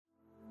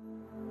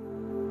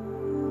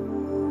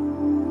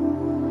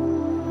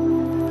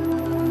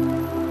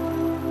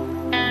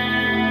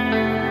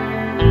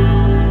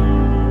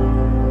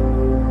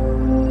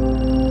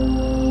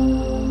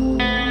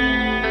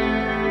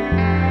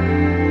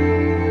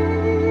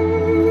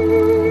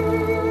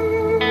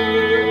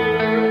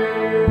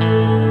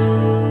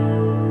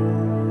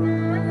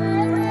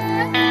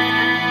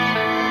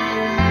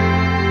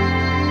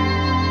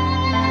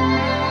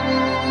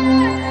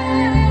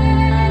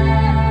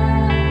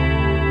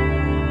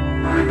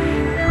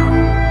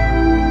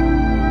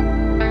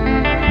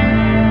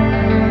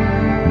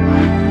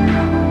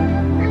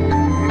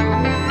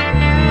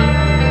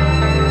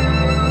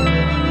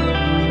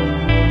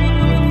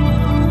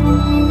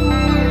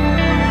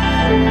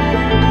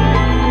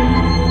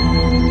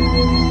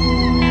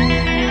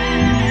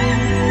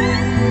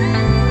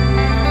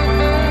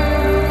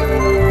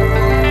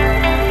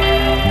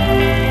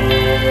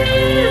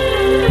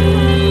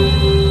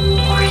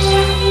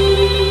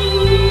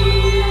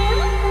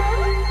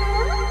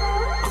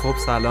خب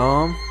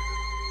سلام،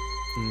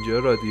 اینجا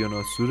رادیو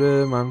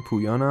ناسوره، من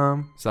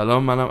پویانم.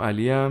 سلام، منم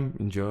علیم،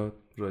 اینجا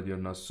رادیو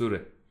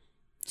ناسوره.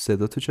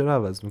 صدا تو چرا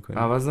عوض میکنی؟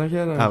 عوض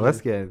نکردم.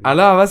 عوض کردی؟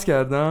 الان عوض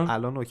کردم.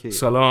 الان اوکی.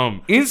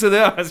 سلام، این صدا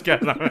عوض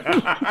کردم.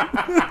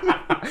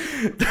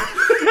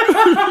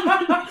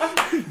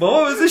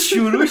 بابا بذار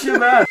شروع شه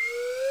بعد.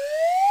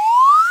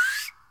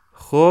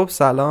 خب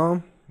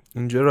سلام،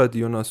 اینجا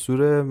رادیو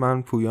ناسوره،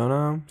 من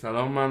پویانم.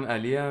 سلام، من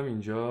علیم،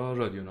 اینجا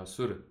رادیو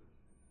ناسوره.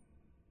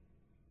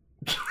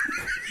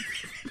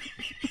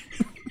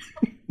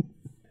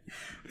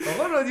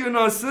 آقا رادیو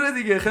ناسوره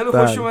دیگه. خیلی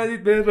خوش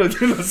اومدید به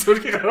رادیو ناسور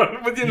که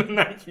قرار بود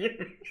اینو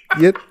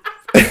نگیم.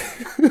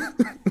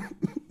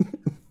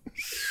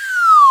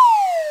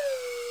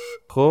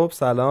 خب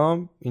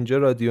سلام، اینجا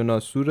رادیو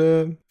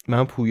ناسوره،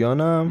 من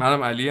پویانم.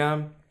 منم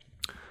علیم.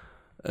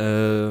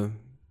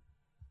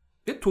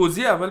 یه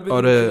توضیح اول بدیم.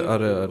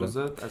 آره.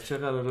 از چه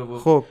قراره بود؟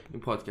 خب این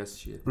پادکست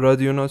چیه؟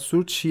 رادیو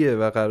ناسور چیه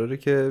و قراره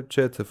که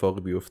چه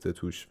اتفاقی بیفته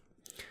توش؟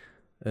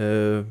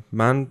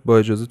 من با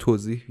اجازه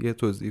یه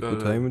توضیح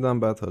کوتاهی میدم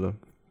بعد حالا.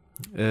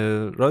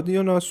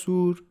 رادیو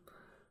ناسور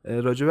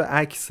راجع به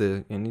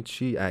عکسه. یعنی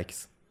چی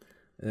عکس؟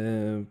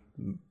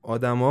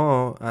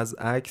 آدما از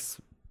عکس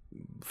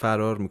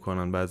فرار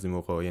میکنن بعضی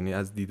موقع، یعنی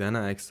از دیدن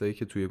عکسایی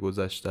که توی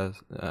گذشته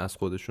از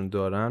خودشون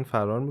دارن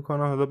فرار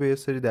میکنن، حالا به یه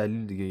سری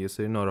دلیل دیگه. یه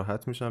سری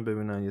ناراحت میشن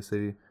ببینن، یه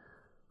سری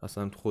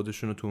اصلا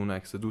خودشونو تو اون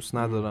عکس دوست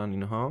ندارن.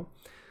 اینها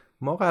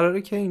ما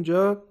قراره که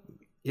اینجا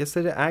یه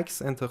سری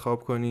عکس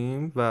انتخاب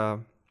کنیم و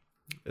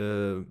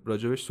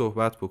راجبش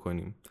صحبت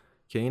بکنیم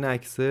که این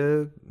عکس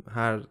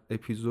هر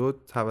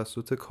اپیزود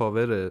توسط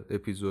کاور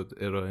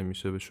اپیزود ارائه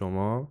میشه به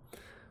شما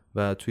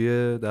و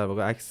توی در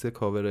واقع عکس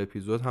کاور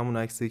اپیزود همون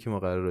عکسی که ما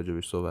قراره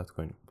راجبش صحبت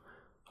کنیم.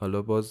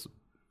 حالا باز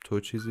تو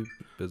چیزی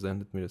به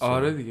ذهنت میرسه؟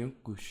 آره دیگه،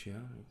 گوشی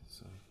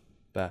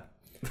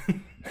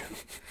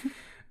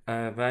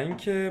و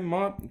اینکه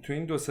ما تو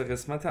این 2-3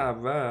 قسمت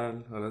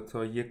اول حالا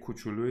تا یک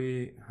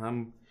کوچولویی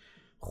هم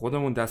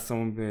خودمون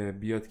دستمون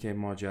بیاد که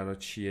ماجرا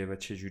چیه و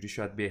چه جوری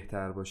شاید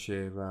بهتر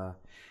باشه و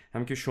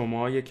هم که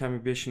شما یه کمی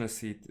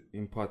بشناسید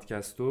این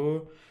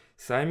پادکستو،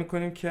 سعی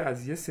میکنیم که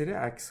از یه سری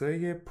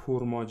عکسای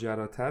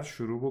پرماجراتر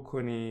شروع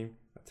بکنیم.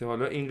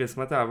 حالا این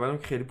قسمت اولم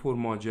خیلی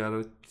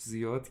پرماجرا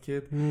زیاد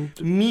که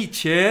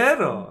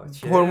چرا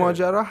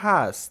پرماجرا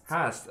هست.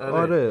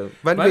 آره.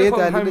 ولی یه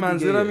دلیل دیگه.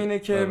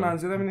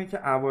 منظورم اینه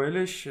که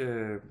اوایلش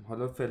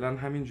حالا فعلا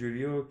همین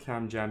جوری و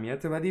کم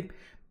جمعیته، ولی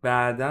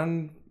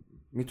بعدن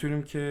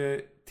میتونیم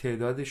که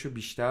تعدادشو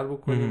بیشتر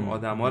بکنیم،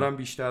 آدما رو هم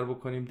بیشتر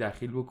بکنیم،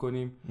 دخیل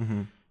بکنیم.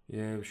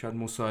 شاید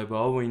مصاحبه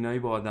ها و اینایی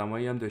با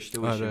آدمایی هم داشته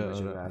باشیم.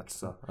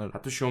 آره.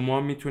 حتی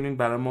شما میتونین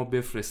برای ما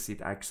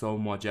بفرستید عکس‌ها و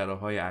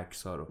ماجراهای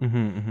عکس‌ها رو.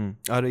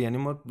 آره، یعنی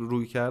ما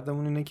روی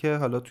کردمون اینه که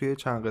حالا توی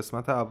چند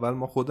قسمت اول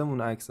ما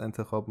خودمون عکس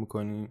انتخاب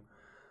میکنیم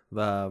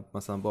و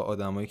مثلا با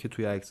آدمایی که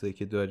توی عکسایی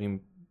که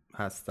داریم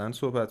هستن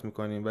صحبت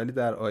میکنیم، ولی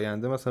در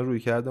آینده مثلا روی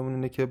کردمون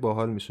اینه که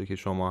باحال میشه که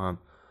شما هم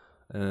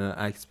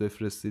عکس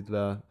بفرستید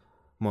و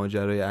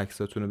ماجرای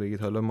عکساتون رو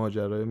بگید. حالا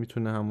ماجرای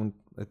میتونه همون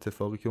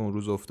اتفاقی که اون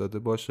روز افتاده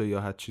باشه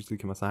یا هر چیزی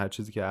که مثلا هر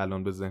چیزی که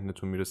الان به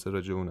ذهنتون میرسه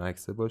راجع اون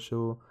عکسه باشه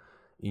و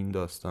این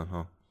داستان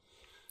ها.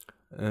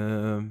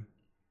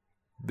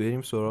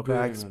 بریم سراغ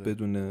عکس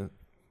بدون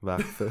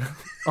وقفه.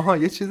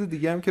 یه چیز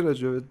دیگه هم که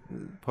راجع به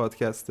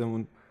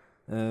پادکستمون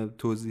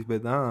توضیح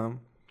بدم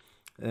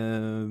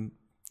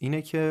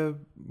اینه که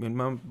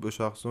من به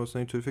شخص مثلا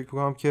اینطوری فکر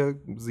میکنم که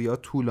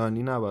زیاد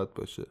طولانی نباید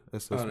باشه.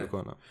 احساس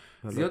میکنم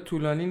زیاد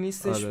طولانی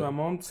نیستش. و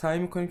ما هم سعی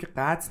میکنیم که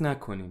قطع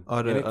نکنیم.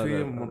 یعنی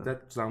توی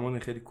مدت زمان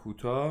خیلی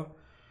کوتاه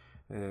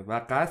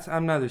و قطع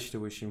هم نداشته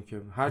باشیم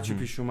که هرچی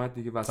پیش اومد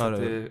دیگه وسط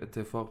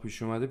اتفاق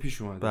پیش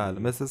اومده. بله،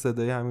 مثل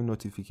صدای همین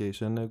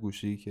نوتیفیکیشن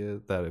گوشی که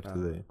در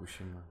ابتدای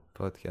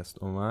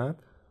پادکست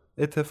اومد.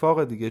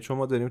 اتفاق دیگه، چون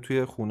ما داریم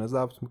توی خونه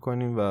ضبط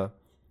میکنیم و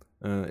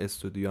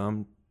استودیو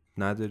هم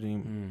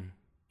نداریم،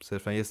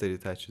 صرفا یه سری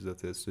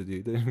تجهیزات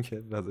استودیویی داریم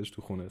که ازش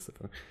تو خونه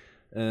استفاده.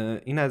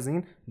 این از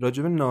این.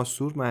 راجب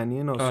ناسور،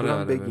 معنی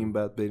ناسور هم بگیم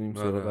بعد بریم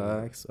سراغ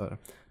عکس.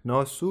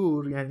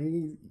 ناسور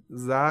یعنی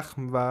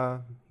زخم و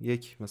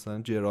یک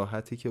مثلا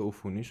جراحتی که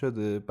عفونی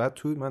شده. بعد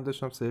توی من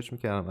داشتم سرچ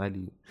میکردم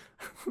علی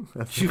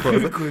چی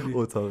کنی؟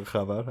 اتاق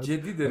خبر هست.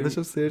 جدی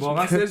داری؟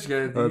 واقعا سرچ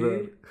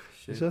کردی؟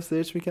 داشتم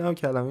سرچ میکردم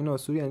کلمه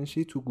ناسور یعنی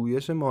چی. تو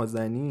گویش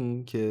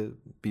مازنی که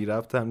بی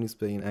ربط هم نیست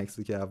به این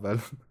عکسی که اول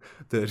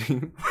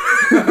داریم.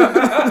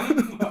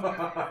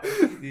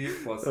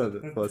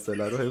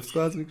 فاصله رو حفظ کن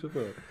از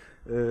میکروفون.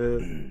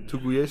 تو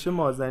گویش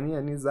مازنی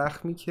یعنی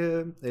زخمی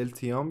که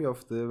التیام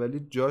یافته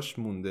ولی جاش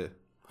مونده.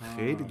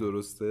 خیلی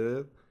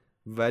درسته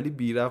ولی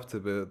بی ربطه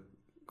به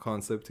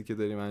کانسپتی که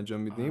داریم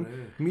انجام میدیم.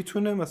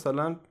 میتونه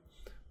مثلا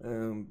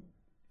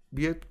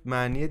یه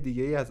معنی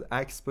دیگه ای از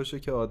عکس باشه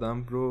که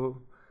آدم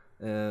رو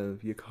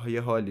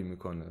یه حالی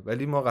میکنه،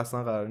 ولی ما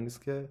قصلا قرار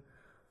نیست که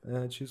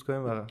چیز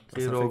کنیم و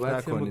فکر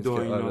نکنید که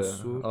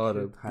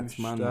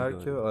بیشتر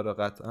که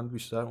قطعا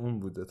بیشتر اون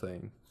بوده تا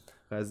این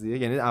قضیه.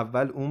 یعنی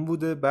اول اون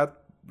بوده، بعد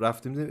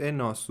رفتیم دیدیم ای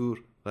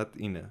ناسور، بعد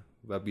اینه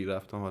و بی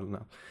رفتم حالا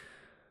نه.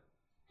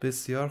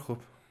 بسیار خوب.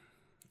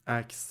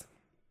 عکس.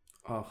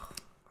 آخ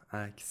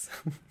عکس.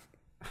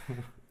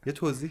 یه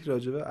توضیح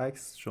راجع به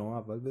عکس شما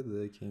اول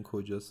بده که این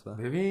کجاست.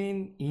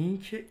 ببین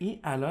این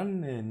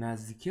الان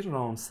نزدیکی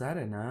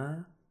رامسره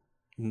نه؟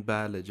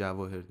 بله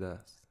جواهرده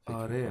است.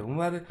 آره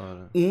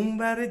اون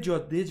بر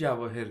جاده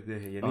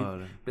جواهرده، یعنی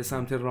آره. به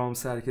سمت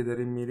رامسر که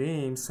داریم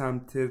میریم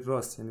سمت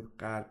راست، یعنی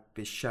غرب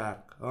به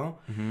شرق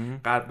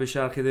غرب به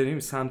شرق که داریم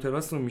سمت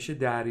راست رو میشه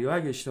دریا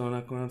اگه اشتباه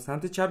نکنم،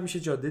 سمت چپ میشه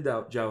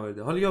جاده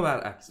جواهرده، حالا یا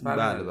برعکس.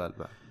 بله.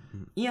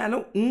 این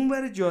الان اون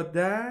بر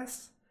جاده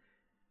است.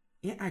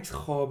 این عکس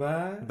خواب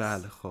است.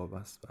 بله خواب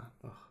است.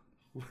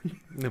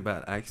 نه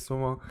برعکس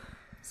ما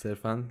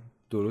صرفا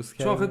درست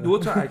کردیم. چون آخه 2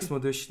 تا عکس ما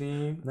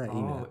داشتیم. نه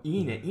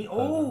اینه.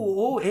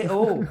 اوه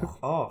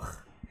آخ.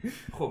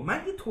 خب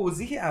من یه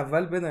توضیح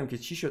اول بدم که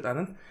چی شد.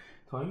 الان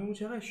تایممون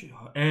چقدر شد؟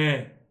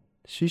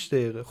 6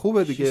 دقیقه.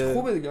 خوبه دیگه.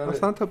 آره.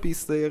 مثلا تا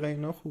 20 دقیقه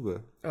اینا خوبه.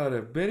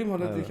 آره بریم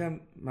حالا یکم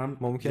من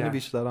ممکنه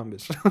بیشترم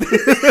بشه.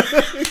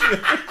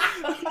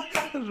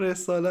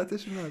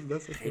 رسالتشون از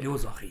دست خیلی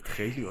وضاحت.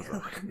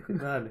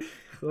 بله.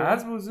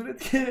 از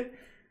حضورت که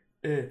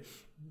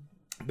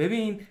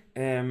ببین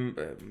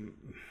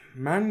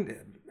من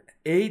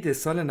عید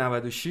سال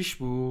 96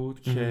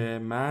 بود که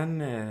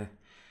من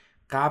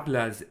قبل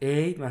از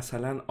عید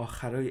مثلا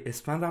آخرای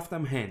اسفند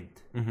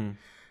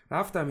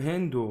رفتم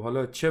هند و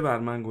حالا چه بر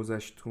من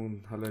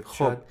گذشتون. حالا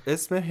خب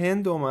اسم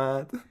هند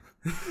اومد.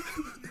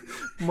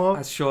 ما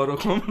از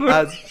شاهرخ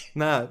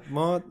نه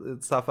ما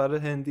سفر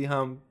هندی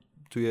هم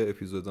توی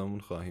اپیزودامون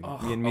خواهیم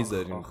یعنی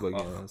میذاریم.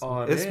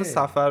 آره. اسم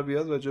سفر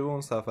بیاد راجع به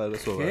اون سفر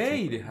صحبت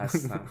خیلی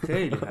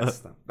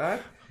هستم. بعد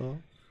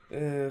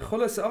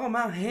خلاصه آقا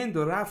من هند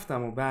رو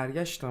رفتم و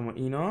برگشتم و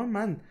اینا.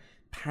 من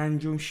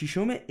 5 و 6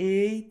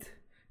 عید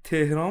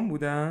تهران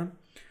بودم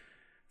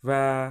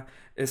و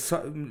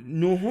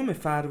 9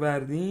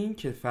 فروردین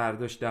که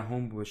فرداش 10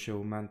 باشه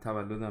و من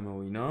تولدم و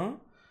اینا،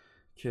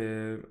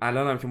 که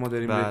الان هم که ما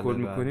داریم رکورد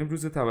میکنیم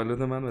روز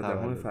تولد من و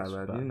 10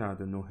 فروردین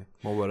 99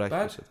 مبارک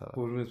باشه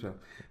تولد.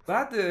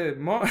 بعد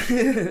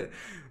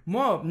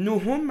ما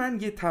 9 من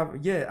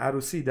یه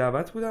عروسی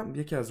دعوت بودم،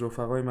 یکی از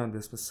رفقای من به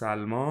اسم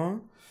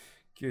سلمان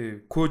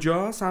که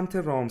کجا سمت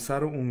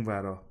رامسر و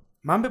اونورا.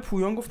 من به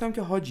پویان گفتم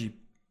که حاجی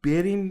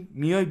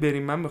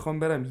بریم من میخوام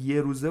برم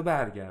یه روزه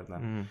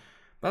برگردم.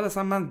 بعد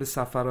اصلا من به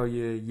سفرهای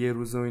یه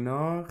روزه و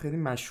اینا خیلی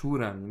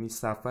مشهورم، یعنی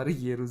سفر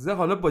یه روزه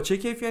حالا با چه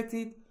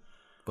کیفیتی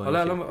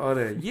حالا الان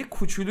آره یه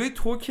کوچولوی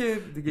تو که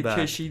دیگه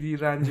کشیدی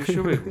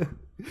رنجشو بگو.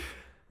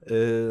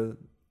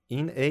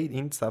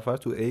 این سفر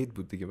تو عید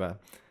بود دیگه.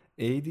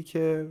 عیدی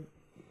که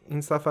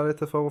این سفر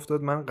اتفاق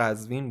افتاد من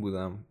قزوین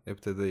بودم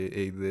ابتدای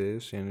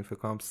عیدش، یعنی فکر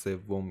کنم 3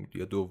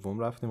 یا 2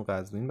 رفتیم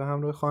قزوین به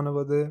همراه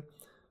خانواده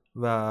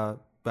و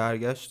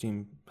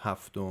برگشتیم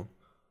 7.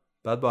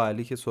 بعد با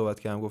علی که صحبت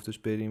کردم گفتش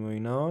بریم و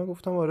اینا،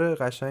 گفتم آره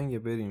قشنگه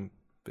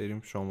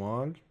بریم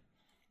شمال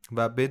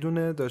و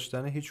بدون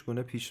داشتن هیچ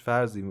گونه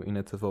پیش‌فرضی این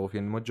اتفاق افتاد.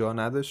 یعنی ما جا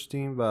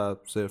نداشتیم و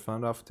صرفا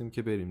رفتیم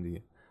که بریم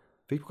دیگه.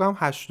 فکر کنم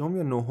 8 یا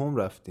 9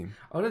 رفتیم.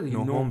 آره دیگه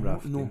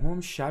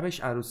 9 شبش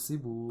عروسی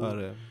بود.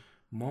 آره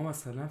ما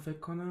مثلا فکر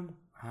کنم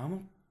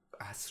همون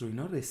عصر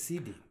اینا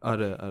رسیدیم.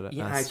 آره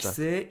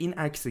این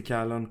عکسی که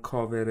الان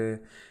کاور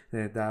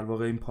در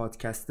واقع این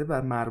پادکسته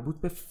بر مربوط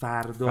به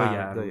فردای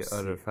عروسی.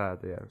 آره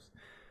فردای عروسی.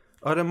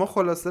 آره ما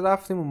خلاصه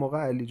رفتیم اون موقع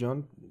علی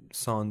جان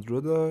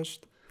ساندرو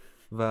داشت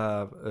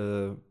و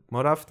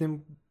ما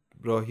رفتیم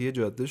راهی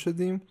جاده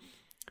شدیم.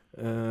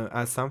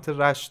 از سمت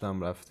رشت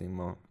هم رفتیم.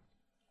 ما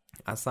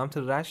از سمت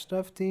رشت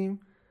رفتیم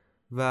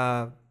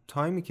و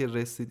تایمی که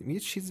رسیدیم یه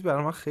چیزی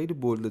برای من خیلی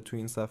بولده تو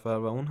این سفر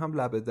و اون هم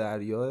لب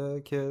دریا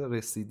که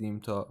رسیدیم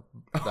تا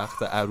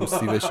وقت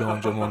عروسی بشه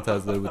اونجا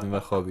منتظر بودیم و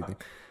خوابیدیم.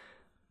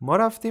 ما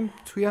رفتیم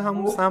توی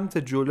همون سمت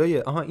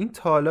جلوی این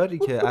تالاری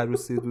که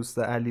عروسی دوست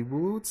علی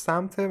بود،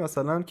 سمت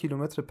مثلا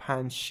کیلومتر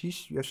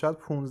 5-6 یا شاید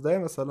 15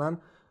 مثلا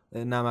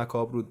نمک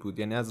آبرود بود،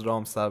 یعنی از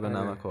رامسر به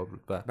نمک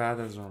آبرود. بعد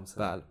از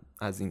رامسر بله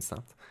از این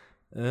سمت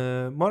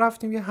ما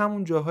رفتیم یه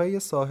همون جاهای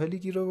ساحلی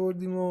گیر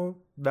آوردیم و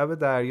لب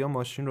دریا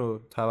ماشین رو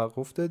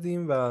توقف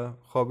دادیم و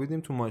خوابیدیم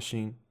تو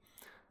ماشین.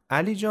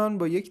 علی جان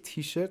با یک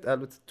تیشرت،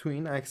 البته تو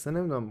این عکس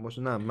نمیدونم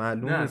باشه نه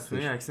معلوم نیست، تو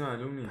این عکس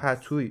معلوم نیست،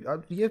 پتوی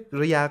یه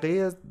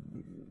یقه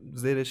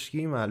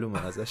زرشکی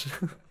معلومه ازش.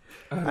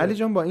 علی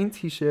جان با این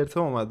تیشرت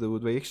اومده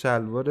بود و یک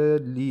شلوار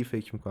لی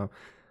فکر میکنم.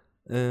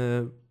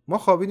 ما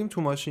خوابیدیم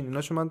تو ماشین،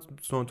 ایناشو من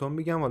سنتون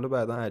میگم حالا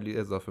بعدا علی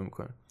اضافه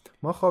میکنه.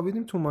 ما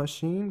خوابیدیم تو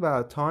ماشین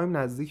و تایم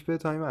نزدیک به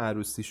تایم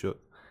عروسی شد.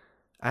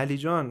 علی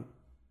جان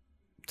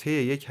طی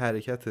یک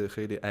حرکت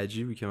خیلی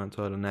عجیبی که من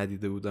تا حالا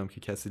ندیده بودم که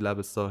کسی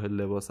لب ساحل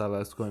لباس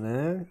عوض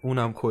کنه،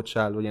 اونم کت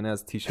شلوار، یعنی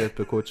از تیشرت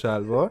به کت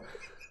شلوار.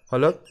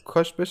 حالا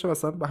کاش بشه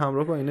مثلا به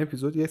همراه با این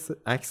اپیزود یه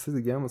عکس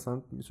دیگه هم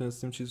مثلا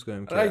میتونستیم چیز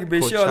کنیم که اگه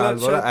بشه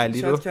حالا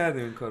علی رو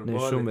کردیم این کارو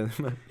نشون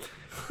بدیم.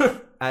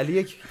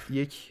 علی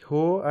یک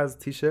هو از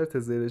تیشرت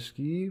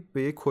زرشکی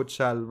به یک کت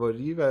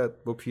شلواری و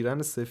با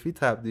پیرن سفید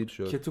تبدیل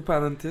شد که تو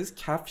پرانتز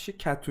کفش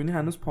کتونی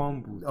هنوز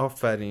پام بود.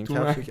 آفرین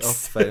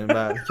آفرین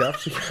بعد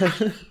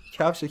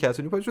کفش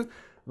کتونی پا شد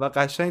و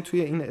قشنگ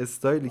توی این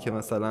استایلی که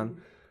مثلا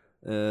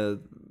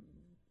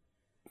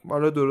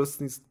حالا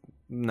درست نیست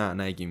نه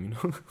نگیم اینو.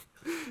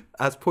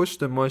 از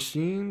پشت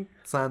ماشین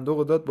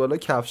صندوق داد بالا،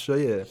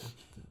 کفشای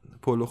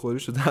پلو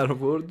خوریشو در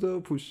آورد و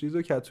پوشید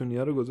و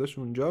کتونیا رو گذاشت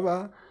اونجا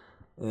و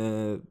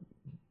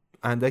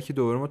اندکی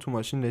دوباره ما تو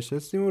ماشین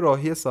نشستیم و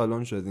راهی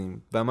سالن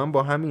شدیم و من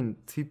با همین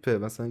تیپ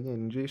مثلا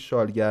اینجا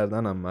شال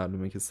گردنم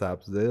معلومه که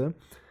سبزه،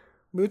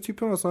 به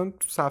تیپ مثلا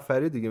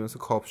سفری دیگه مثل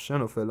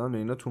کاپشن و فلان و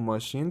اینا تو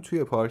ماشین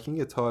توی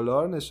پارکینگ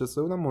تالار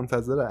نشسته بودم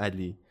منتظر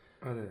علی.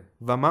 آره.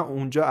 و من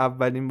اونجا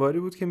اولین باری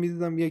بود که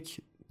میدیدم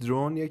یک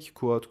درون، یک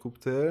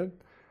کوادکوپتر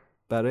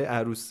برای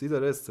عروسی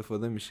داره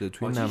استفاده میشه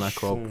توی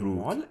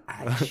نمک‌آبرو.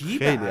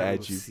 خیلی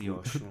عجیب.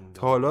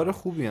 تالار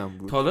خوبی هم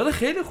بود. تالار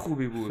خیلی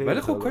خوبی بود.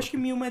 ولی خب کاش که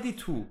میومدی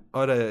تو.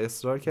 آره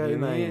اصرار کردی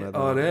نیومدم.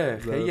 آره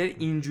خیلی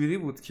اینجوری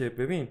بود که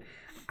ببین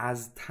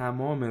از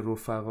تمام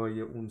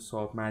رفقای اون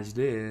صاحب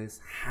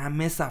مجلس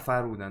همه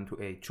سفر بودن تو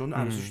عید، چون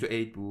عروسیش تو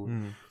عید بود.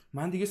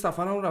 من دیگه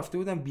سفرم رفته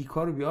بودم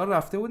بیکار و بیار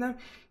رفته بودم،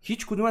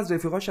 هیچ کدوم از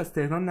رفیقاش از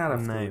تهران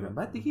نرفته بودن.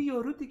 بعد دیگه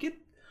یارو دیگه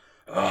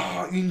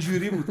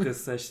اینجوری بود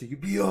قصهش دیگه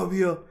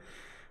بیا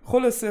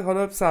خلاصه.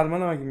 حالا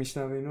سلمان هم اگه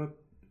میشنوه اینو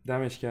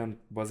دمش گرم،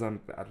 بازم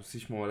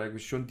عروسیش مبارک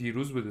بشه چون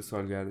دیروز بوده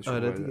سالگردش.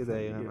 آره دیگه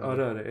دقیقاً.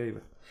 آره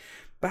ایوه.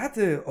 بعد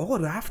آقا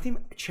رفتیم،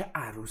 چه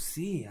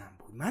عروسی هم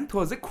بود. من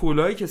تازه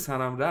کلاهی که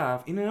سرم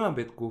رفت اینو من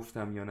بهت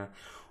گفتم یا نه،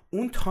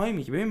 اون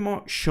تایمی که ببین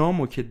ما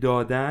شامو که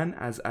دادن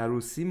از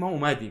عروسی ما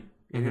اومدیم،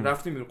 یعنی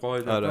رفتیم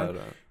قاعدتا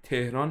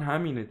تهران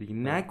همینه دیگه.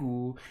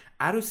 نگو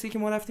عروسی که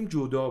ما رفتیم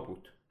جدا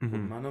بود.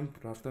 منم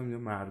رفتم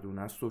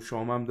مردونه است و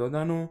شامم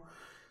دادن و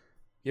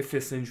یه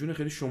فسنجون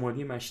خیلی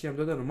شمالی مشتی هم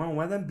دادن و من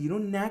اومدم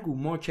بیرون. نگو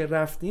ما که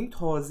رفتیم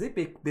تازه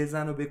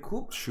بزن و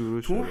بکوب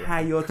تو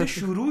حیات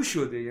شروع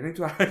شده، یعنی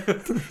تو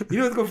حیات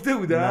اینو گفته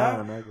بودم.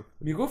 نه نگو.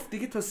 میگفت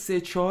دیگه تا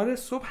 3-4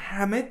 صبح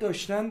همه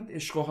داشتن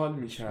عشق و حال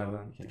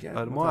می‌کردن.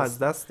 آره ما از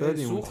دست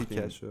دادیم اون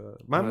تیکشو.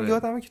 من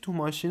یادمه که تو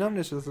ماشینم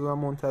نشسته بودم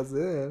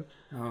منتظر،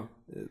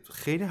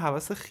 خیلی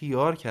حواس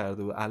خیار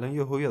کرده بود. الان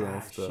یهو یادم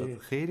افتاد،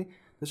 خیلی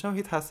داشتم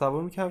که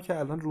تصور می‌کردم که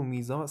الان رو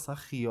میزا مثلا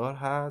خیار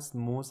هست،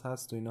 موز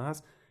هست و اینا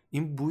هست،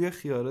 این بوی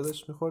خیاره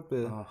داشت میخورد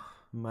به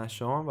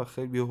مشام و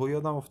خیلی یهو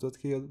یادم افتاد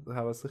که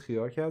حواس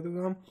خیار کرده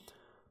بودم.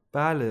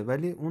 بله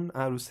ولی اون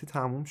عروسی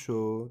تموم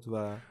شد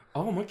و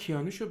آقا ما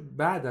کیانوشو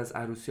بعد از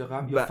عروسی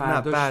قبل یا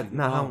فرداش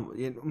نه هم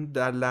یعنی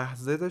در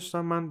لحظه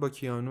داشتم من با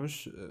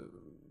کیانوش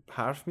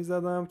حرف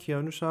میزدم.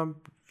 کیانوش هم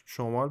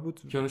شمال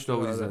بود، کیانوش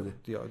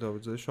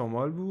داوودزاده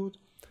شمال بود،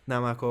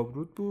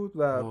 نمک‌آبرود بود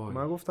و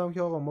من گفتم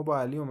که آقا ما با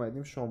علی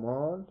اومدیم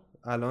شمال،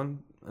 الان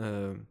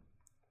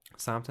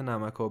سمت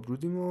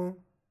نمک‌آبرودیم و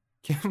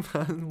که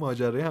من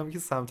ماجرای هم که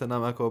سمت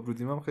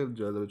نمک‌آبرودیم هم خیلی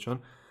جالبه، چون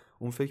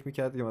اون فکر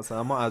می‌کرد که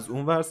مثلا ما از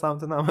اون ور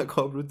سمت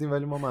نمک‌آبرودیم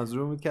ولی ما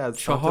منظورمون بود که از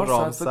سمت رامسر.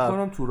 4 ساعت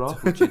کنم تو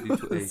راه بود جدی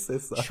تو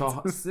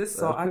 3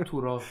 ساعت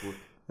تو راه بود.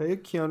 و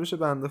یک کیانوش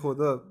بنده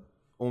خدا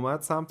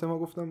اومد سمت ما،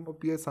 گفتم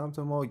بیا سمت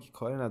ما،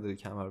 کاری نداری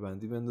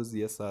کمربندی بنداز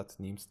 1 ساعت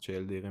نیم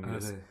 40 دقیقه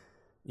میرسه.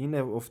 این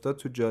افتاد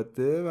تو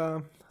جاده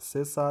و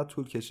 3 ساعت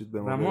طول کشید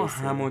به ما. و ما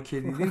همو که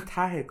دیدیم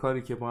ته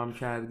کاری که با هم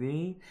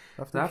کردیم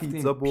رفتیم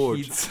پیتزا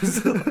برج.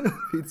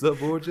 پیتزا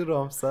برج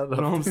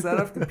رامسر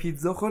رفتیم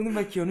پیتزا خوردیم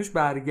و کیانوش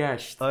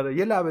برگشت. آره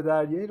یه لبه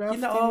دریایی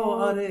رفتیم.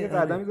 آره یه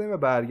قدمی زدیم و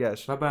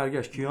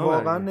برگشت. کیان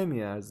واقعا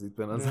نمیارزید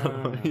به نظر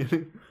من.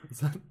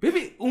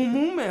 ببین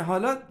عمومه،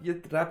 حالا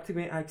یه ربطی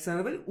به این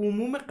اکسنه، ولی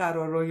عموم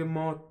قرارای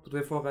ما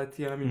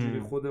رفاقتی همینجوری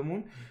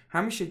خودمون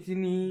همین شکلی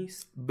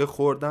نیست. به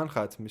خوردن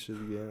ختم میشه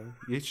دیگه،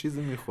 یه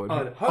چیزی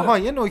میخوریم. آها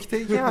یه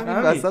نکته‌ای که همین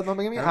وسط من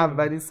بگم، این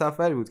اولین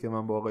سفری بود که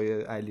من با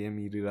آقای علی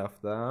میری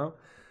رفتم.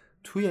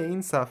 توی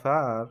این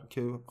سفر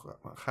که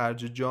خرج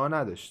جا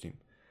نداشتیم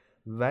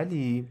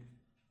ولی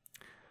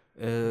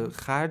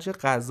خرج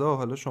غذا،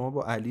 حالا شما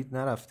با علی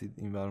نرفتید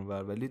این ور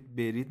اونور ولی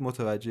برید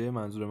متوجه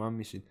منظور من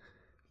میشید،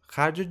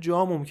 خرج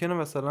جا ممکنه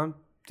مثلا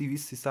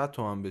 200-300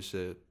 تومن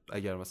بشه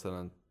اگر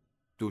مثلا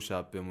 2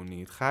 شب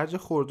بمونید. خرج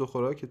خورد و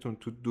خوراکتون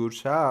تو 2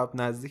 شب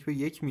نزدیک به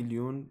 1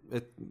 میلیون،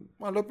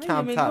 حالا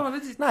کمتر،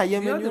 نه 1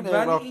 میلیون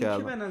اغراق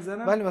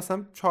کردم ولی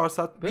مثلا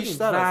 400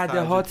 بیشتر از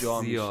وعدهات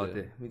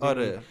زیاده.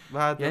 آره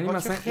یعنی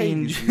مثلا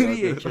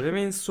اینجوریه که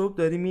ببین صبح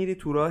داری میری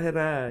تو راه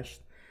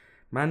رشت،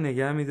 من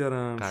نگه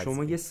میدارم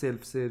شما یه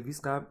سلف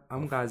سرویس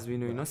همون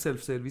قزوین و اینا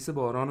سلف سرویس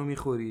بارانو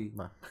میخوری.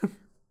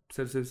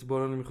 سلف سرویس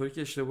بارانو میخوری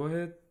که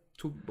اشتباهه.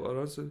 تو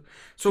باران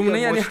سمونه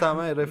یعنی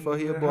مجتمع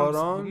رفاهی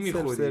باران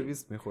سلف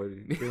سرویس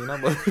میخوری.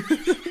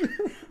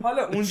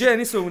 حالا اونجا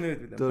یعنی سمونه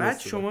میدم. بعد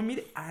شما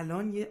میری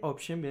الان یه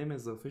آپشن بهم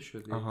اضافه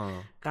شده.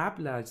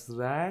 قبل از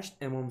رشت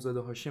امامزاده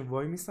هاشم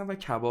وای میستم و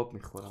کباب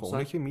میخورم. خب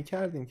اونو که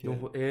میکردیم که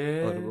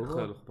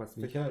خیلی خوب پس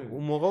میکردیم.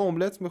 اون موقع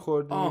املت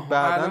میخوردیم،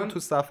 بعدن تو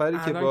سفری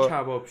که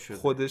با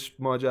خودش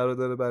ماجرا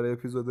داره برای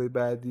اپیزودهای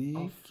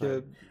بعدی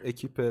که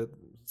اکیپ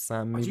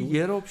سمی بود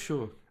یه رب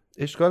شد.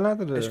 اشکال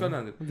نداره.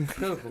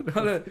 خیلی خوب.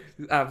 حالا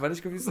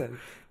اولش که میسن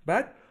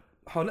بعد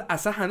حالا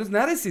اصلا هنوز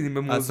نرسیدیم به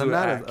موضوع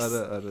عکس.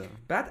 آره.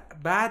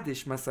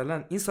 بعدش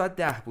مثلا این ساعت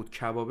 10 بود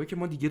کبابه که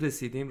ما دیگه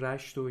رسیدیم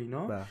رشت و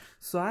اینا.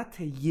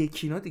 ساعت 1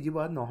 اینا دیگه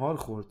باید نهار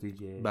خورد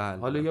دیگه.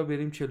 حالا یا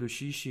بریم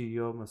 46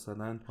 یا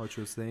مثلا حاج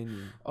حسینی.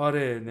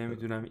 آره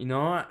نمیدونم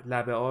اینا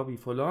لب آبی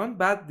فلان.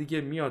 بعد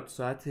دیگه میاد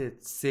ساعت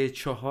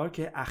 3-4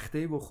 که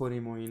اخته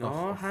بخوریم و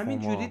اینا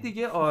همینجوری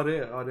دیگه.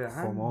 آره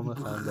خمام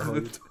خنده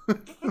های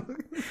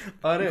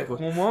آره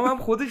خمام هم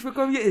خودش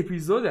بکنم یه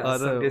اپیزود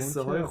هست. آره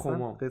قصه های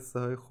خمام.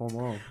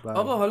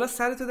 آقا حالا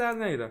سرتو در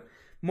نیارم.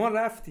 ما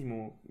رفتیم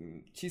و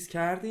چیز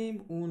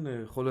کردیم،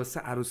 اون خلاصه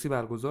عروسی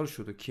برگزار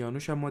شد و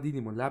کیانوش هم ما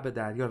دیدیم و لب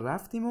دریا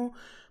رفتیم و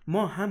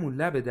ما همون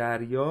لب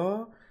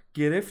دریا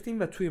گرفتیم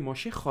و توی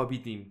ماشین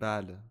خوابیدیم.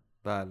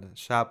 بله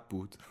شب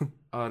بود.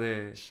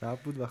 آره شب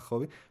بود و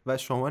خوابی. و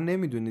شما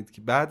نمیدونید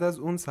که بعد از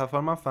اون سفر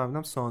من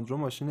فهمیدم ساندرو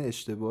ماشین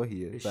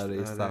اشتباهیه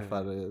برای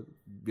سفر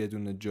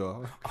بدون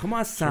جا. آخه ما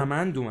از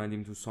سمند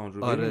اومدیم تو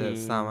ساندرو. آره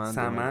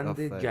سمند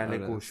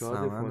گله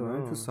گشاده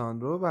فلان تو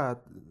ساندرو و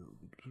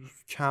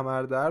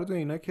کمردرد و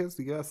اینا که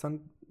دیگه اصلا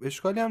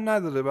اشکالی هم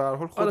نداره. به هر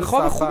حال خود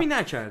خواب خوبی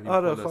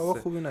نکردیم. خواب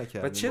خوبی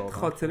نکردیم. و چه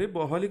خاطره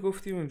باحالی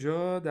گفتیم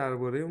اونجا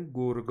درباره اون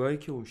گرگایی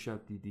که اون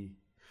شب دیدی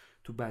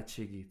تو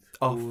بچگیت.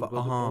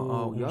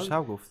 اون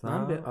شب گفتم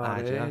من به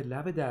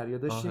لب دریا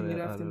داشتیم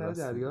میرفتیم لب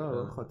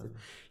دریا. خاطر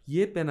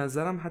یه به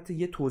نظرم حتی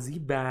یه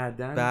توضیح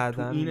بعدن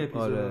تو این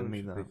اپیزود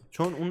میدم،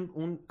 چون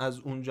اون از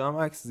اونجا هم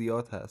عکس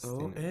زیاد هست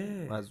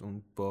از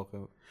اون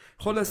باغ.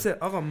 خلاصه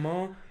آقا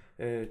ما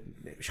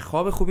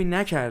خواب خوبی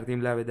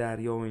نکردیم لب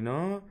دریا و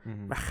اینا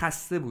و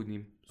خسته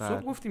بودیم.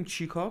 صبح گفتیم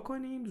چیکار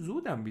کنیم؟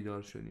 زودم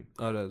بیدار شدیم.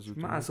 آره زود.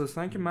 من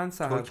اساساً که من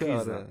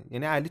سحرخیزم.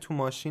 یعنی علی تو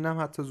ماشینم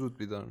حتی زود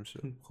بیدار میشه.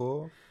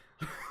 خب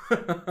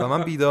و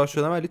من بیدار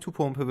شدم علی تو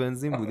پمپ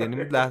بنزین بود. یعنی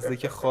لحظه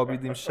که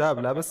خوابیدیم شب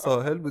لب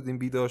ساحل بودیم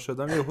بیدار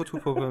شدم یهو تو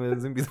پمپ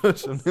بنزین بیدار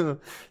شدم.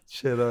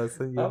 چرا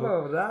اصلا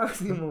آقا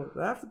رفتیم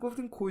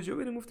گفتیم کجا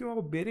بریم؟ گفتیم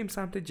آقا بریم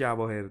سمت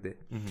جواهرده.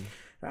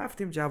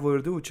 رفتیم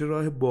جواهرده و چه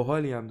راه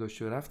باحالی هم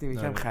داشت. رفتیم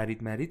یکم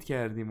خرید مرید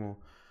کردیم و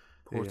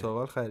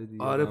پرتقال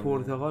خریدیم. آره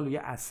پرتقال و یه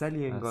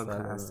عسلی انگار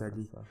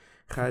عسلی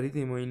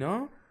خریدیم و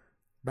اینا.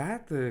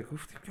 بعد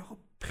گفتیم که آقا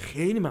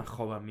خیلی من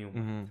خوابم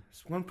میومد.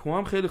 تو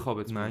هم خیلی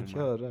خوابت میومد. من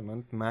که آره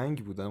من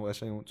منگ بودم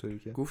قشنگ اونطوری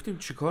که گفتیم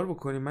چیکار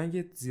بکنیم. من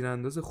یه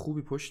زیرانداز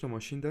خوبی پشت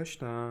ماشین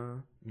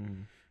داشتم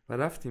و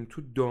رفتیم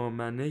تو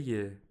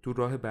دامنه تو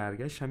راه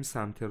برگشت همین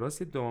سمت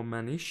راست یه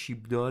دامنه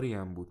شیبداری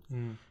هم بود.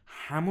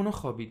 همونو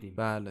خوابیدیم.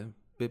 بله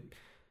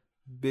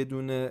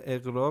بدون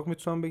اغراق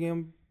میتونم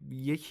بگم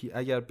یکی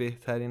اگر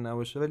بهترین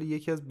نباشه ولی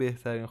یکی از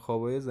بهترین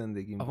خوابای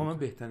زندگیم بود. آقا من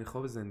بهترین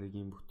خواب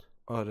زندگیم بود.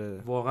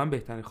 آره واقعا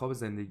بهترین خواب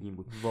زندگیم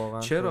بود.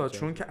 چرا؟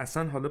 چون که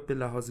اصلا حالا به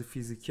لحاظ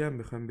فیزیکی هم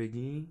بخوام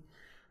بگی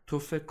تو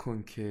فکر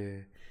کن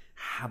که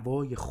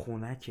هوای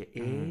خنک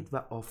عید و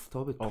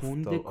آفتاب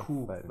تند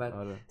کوه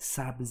و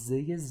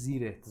سبزه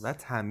زیرت و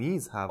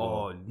تمیز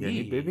هوا.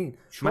 یعنی ببین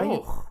من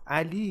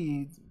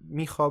علی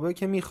میخوابه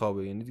که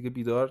میخوابه، یعنی دیگه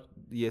بیدار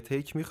یه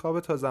تیک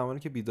میخوابه تا زمانی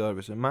که بیدار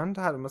بشه. من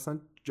مثلا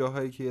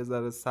جاهایی که یه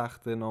ذره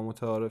سخت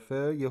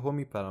نامتعارفه یهو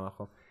میپرم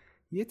اخوام.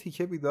 یه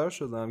تیکه بیدار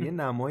شدم یه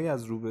نمایی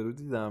از روبرو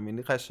دیدم.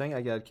 یعنی قشنگ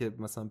اگر که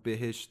مثلا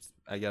بهشت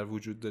اگر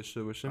وجود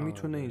داشته باشه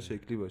میتونه این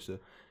شکلی باشه.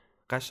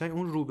 قشنگ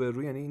اون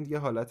روبرو، یعنی این یه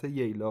حالت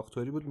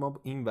ییلاقطوری بود. ما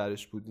این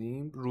ورش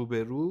بودیم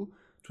روبرو،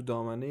 تو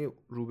دامنه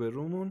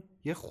روبرومون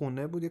یه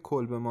خونه بود، یه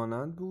کلبه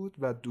مانند بود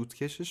و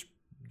دودکشش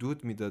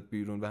دود میداد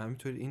بیرون و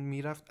همینطوری این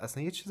میرفت.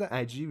 اصلا یه چیز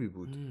عجیبی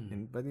بود.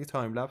 یعنی بعد یه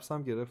تایم لپس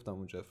هم گرفتم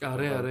اونجا.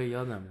 آره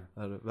یادمه.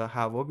 آره و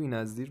هوا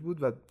بی‌نظیر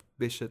بود و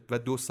و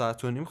 2.5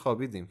 ساعت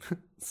خوابیدیم.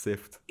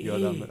 سفت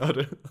یادمه.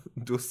 آره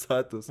 2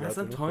 ساعت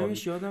اصلا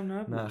تایمش یادم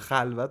نبود. نه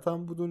خلوت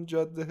هم بود اون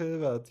جاده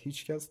و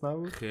هیچ کس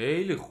نبود.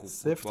 خیلی خوب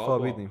سفت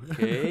خوابیدیم.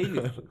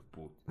 خیلی خوب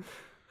بود.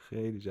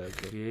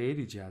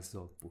 خیلی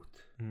جذاب بود.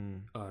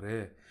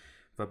 آره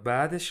و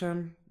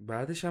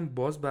بعدش هم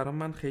باز برام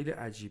من خیلی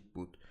عجیب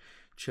بود.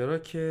 چرا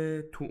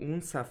که تو اون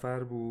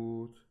سفر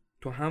بود،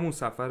 تو همون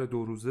سفر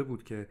 2 روزه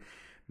بود که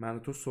من و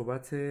تو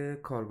صحبت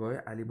کارگاه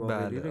علی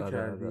باقری رو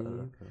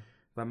کردیم.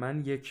 و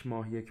من 1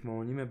 ماه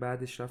و نیم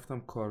بعدش رفتم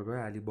کارگاه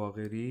علی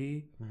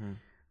باقری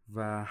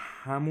و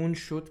همون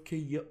شد که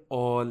یه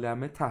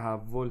عالمه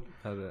تحول.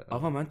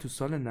 آقا من تو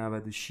سال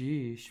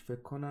 96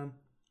 فکر کنم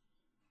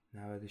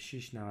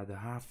 96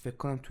 97 فکر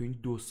کنم تو این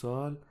 2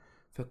 سال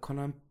فکر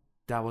کنم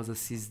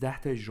 12-13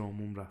 تا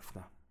اجرامون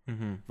رفتم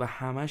و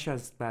همش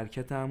از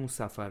برکت همون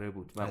سفره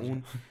بود. و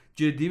اون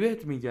جدی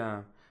بهت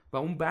میگم و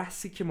اون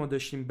بحثی که ما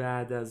داشتیم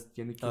بعد از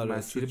یعنی تو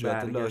مسیر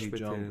برگشت به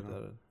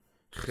تهران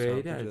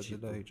خیلی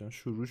عجیب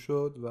شروع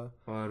شد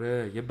و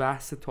آره یه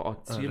بحث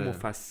تئاتری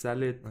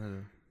مفصل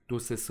 2-3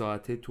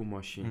 ساعته تو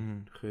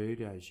ماشین.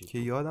 خیلی عجیب که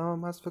یادم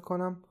هم هست فکر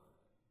کنم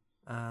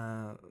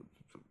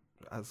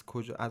از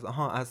کجا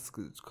از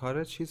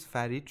کار چیز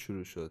فرید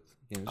شروع شد.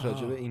 یعنی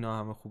راجع به اینا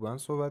همه خوبن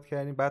صحبت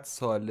کردیم. بعد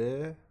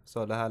صالح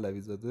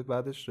علوی زاده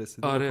بعدش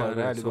رسید به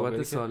کارگاه علی باقری.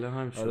 صحبت صالح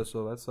هم شد. آره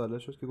صحبت صالح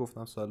شد که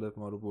گفتم صالح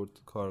ما رو برد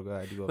کارگاه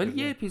علی باقری.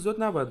 ولی یه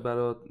اپیزود نباید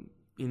برای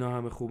اینا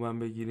همه خوبن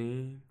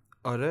بگیریم.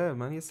 آره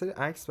من یه سری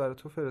عکس برای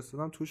تو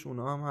فرستادم توش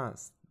اونا هم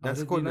هست.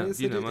 از کلا یه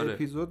سری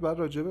اپیزود بعد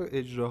راجع به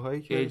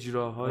اجراهایی که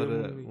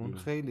اون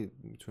خیلی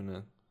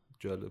میتونه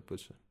جالب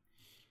باشه.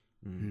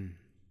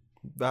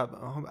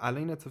 الان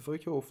این اتفاقی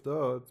که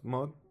افتاد،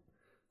 ما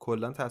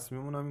کلا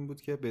تصمیممون هم این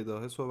بود که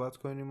بداهه صحبت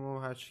کنیم و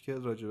هر چی که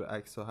راجع به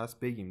عکس‌ها هست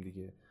بگیم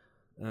دیگه.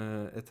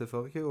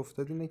 اتفاقی که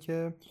افتاد اینه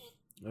که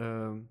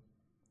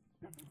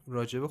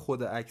راجع به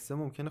خود عکس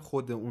ممکنه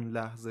خود اون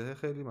لحظه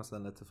خیلی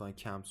مثلا اتفاقا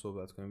کم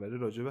صحبت کنیم، ولی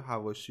راجع به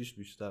حواشیش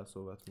بیشتر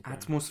صحبت می‌کنیم.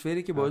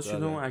 اتمسفری که باعث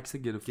شده اون عکس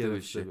گرفته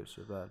بشه.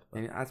 بله.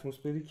 یعنی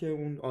اتمسفری که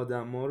اون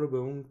آدما رو به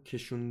اون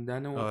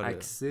کشوندن اون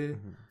عکس.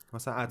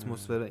 مثلا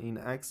اتمسفر این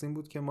عکس این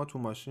بود که ما تو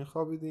ماشین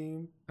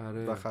خوابیدیم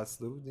و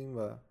خسته بودیم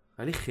و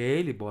ولی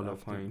خیلی بالا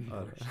پایین.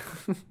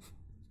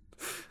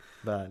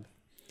 بله.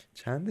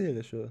 چند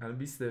دقیقه شد؟ الان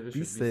 20 دقیقه شد.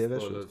 20 دقیقه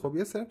شد. خب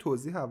یه سری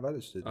توضیح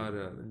اولش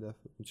دادیم.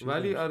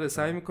 ولی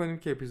سعی می‌کنیم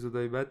که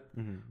اپیزودهای بعد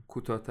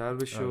کوتاه‌تر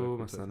بشه و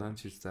مثلا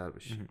چیزتر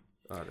بشه.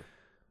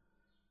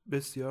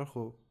 بسیار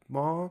خوب.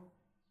 ما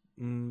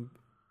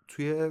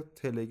توی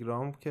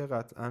تلگرام که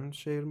قطعاً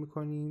شیر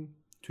می‌کنیم،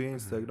 توی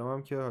اینستاگرام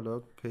هم که حالا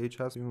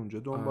پیج هست اونجا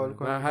دنبال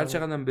کنید. و هر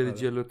چقدر هم برید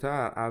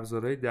جلوتر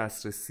ابزارهای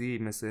دسترسی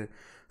مثل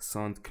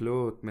ساند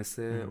کلود،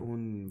 مثل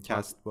اون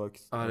کست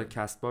باکس،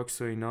 کست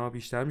باکس و اینا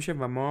بیشتر میشه.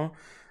 و ما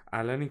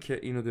الان که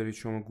اینو دارید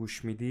شما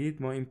گوش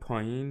میدید، ما این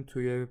پایین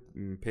توی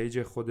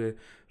پیج خود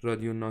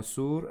رادیو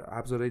ناسور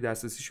ابزارهای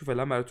دسترسیشو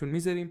فعلا براتون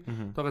میذاریم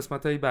تا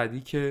قسمت‌های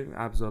بعدی که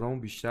ابزارامون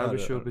بیشتر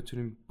بشه و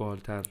بتونیم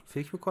بالتر.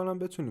 فکر میکنم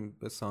بتونیم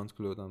به ساند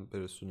کلود هم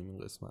برسونیم این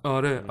قسمت.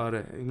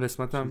 این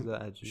قسمت هم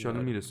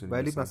ان میرسونیم.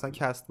 ولی مثلا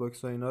کست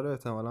باکس و اینا رو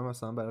احتمالاً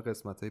مثلا برای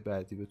قسمت‌های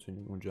بعدی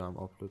بتونیم اونجا هم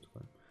آپلود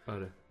کنیم.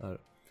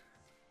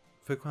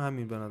 فکر کنم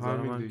همین به نظر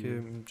من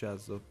که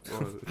جذاب.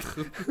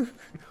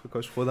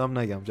 کاش خودم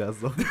نگم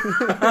جذاب.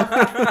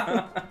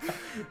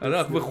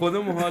 به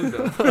خودم حال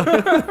داد.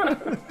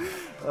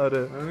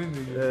 همین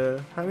دیگه.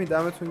 همین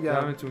دمتون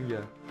گرم.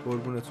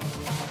 قربونتون.